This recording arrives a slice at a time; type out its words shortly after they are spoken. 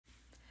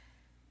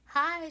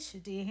Hi,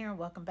 Shadia here, and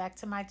welcome back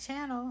to my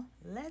channel.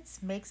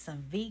 Let's make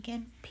some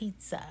vegan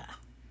pizza.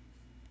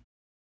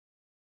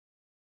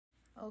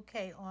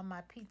 Okay, on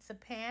my pizza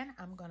pan,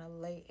 I'm going to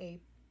lay a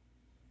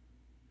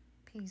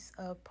piece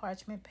of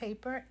parchment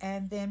paper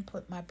and then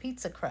put my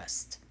pizza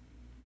crust.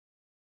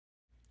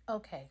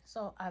 Okay,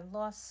 so I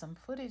lost some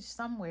footage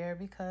somewhere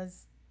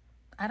because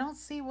I don't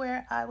see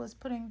where I was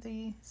putting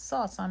the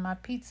sauce on my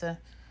pizza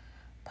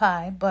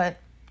pie, but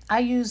I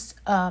used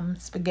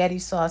spaghetti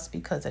sauce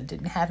because I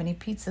didn't have any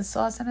pizza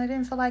sauce and I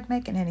didn't feel like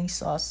making any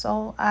sauce,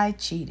 so I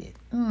cheated.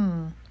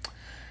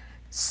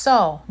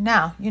 So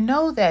now you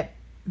know that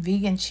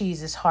vegan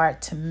cheese is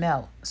hard to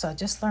melt. So I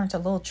just learned a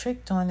little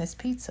trick doing this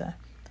pizza.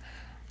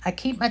 I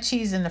keep my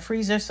cheese in the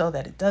freezer so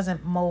that it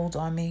doesn't mold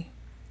on me.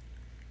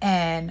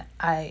 And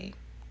I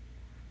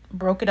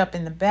broke it up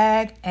in the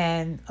bag,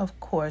 and of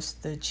course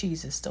the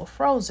cheese is still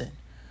frozen.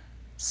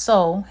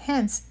 So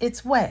hence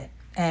it's wet.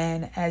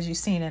 And as you've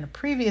seen in a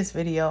previous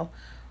video,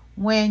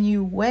 when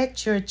you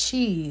wet your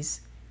cheese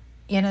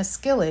in a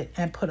skillet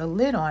and put a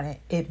lid on it,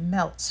 it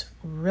melts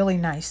really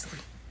nicely.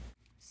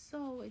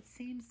 So it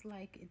seems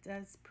like it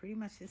does pretty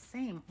much the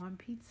same on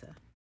pizza.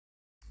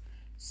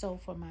 So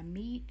for my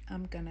meat,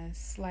 I'm gonna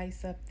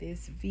slice up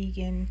this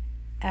vegan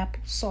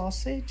apple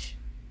sausage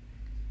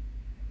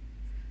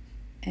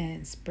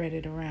and spread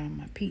it around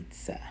my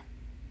pizza.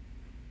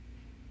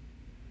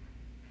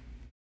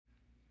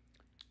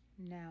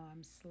 Now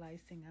I'm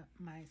slicing up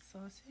my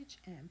sausage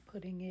and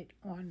putting it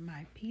on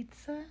my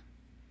pizza.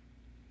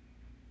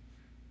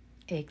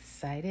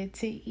 Excited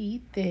to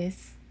eat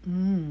this.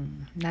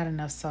 Not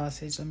enough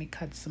sausage. Let me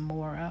cut some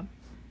more up.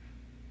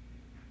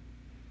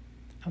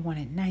 I want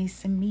it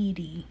nice and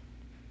meaty.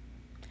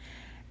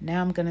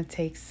 Now I'm going to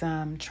take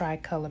some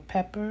tricolor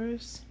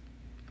peppers.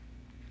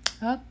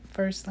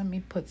 First, let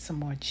me put some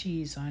more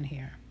cheese on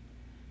here.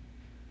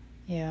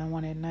 Yeah, I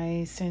want it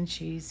nice and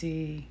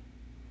cheesy.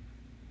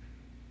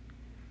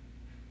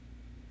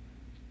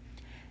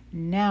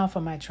 Now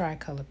for my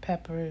tricolor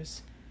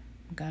peppers,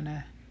 I'm going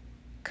to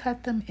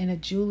cut them in a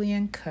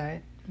julienne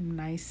cut,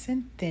 nice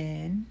and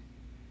thin.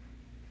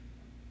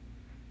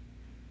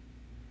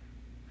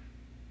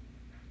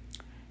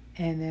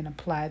 And then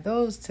apply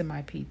those to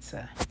my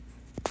pizza.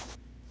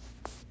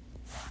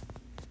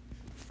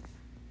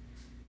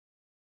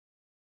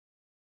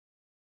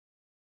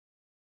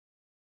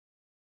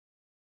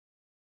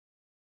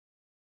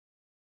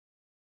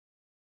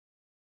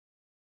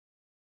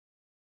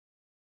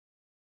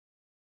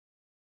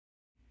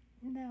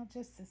 Now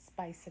just to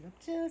spice it up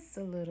just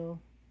a little.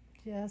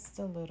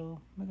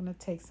 We're going to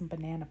take some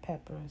banana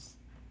peppers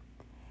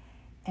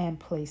and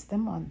place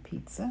them on the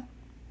pizza.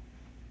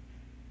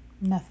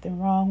 Nothing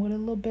wrong with a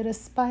little bit of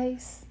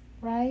spice,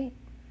 right?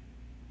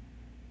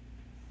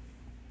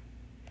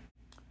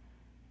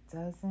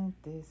 Doesn't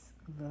this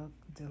look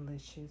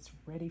delicious?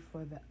 Ready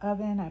for the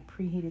oven. I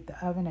preheated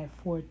the oven at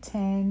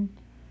 410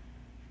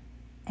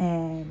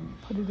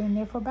 and put it in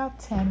there for about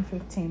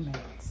 10-15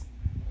 minutes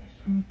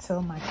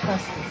until my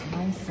crust is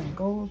nice and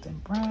golden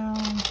brown.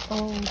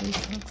 Oh,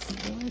 this looks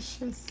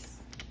delicious.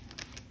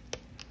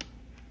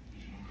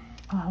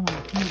 Oh, I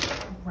want to eat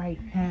right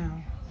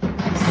now.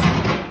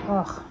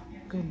 Oh,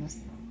 goodness.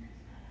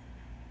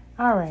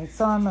 All right,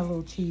 so I'm a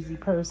little cheesy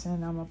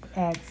person. I'm going to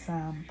add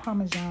some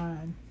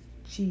Parmesan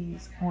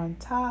cheese on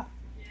top.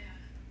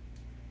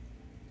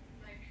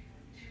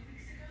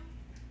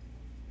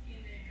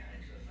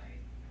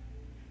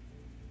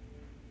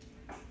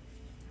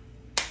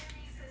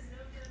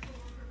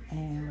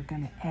 And we're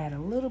going to add a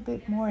little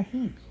bit more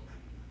heat.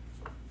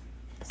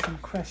 Some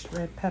crushed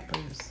red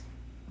peppers.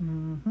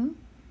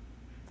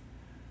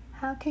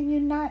 How can you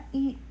not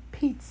eat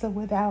pizza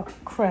without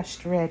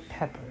crushed red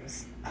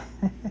peppers?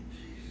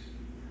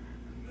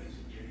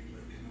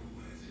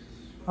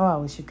 Oh, I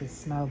wish you could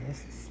smell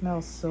this. It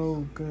smells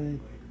so good.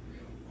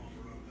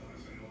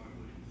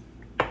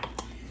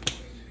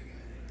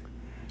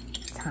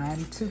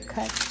 Time to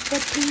cut the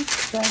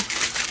pizza.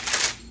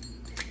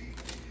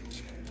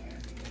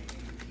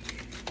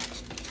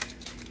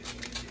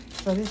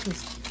 So this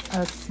is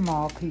a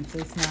small pizza.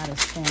 It's not a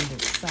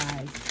standard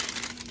size,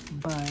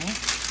 but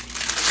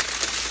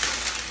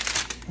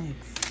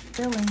it's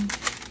filling.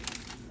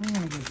 I'm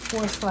going to get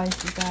 4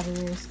 slices out of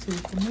this. 2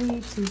 for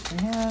me, 2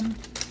 for him.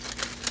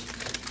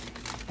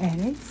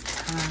 And it's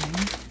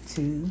time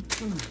to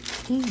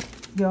eat,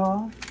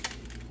 y'all.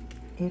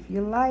 If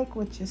you like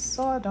what you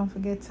saw, don't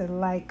forget to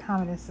like,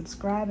 comment, and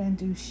subscribe, and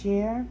do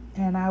share.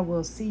 And I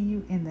will see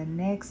you in the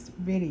next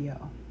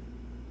video.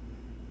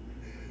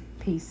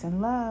 Peace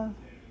and love.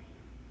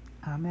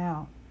 I'm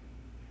out.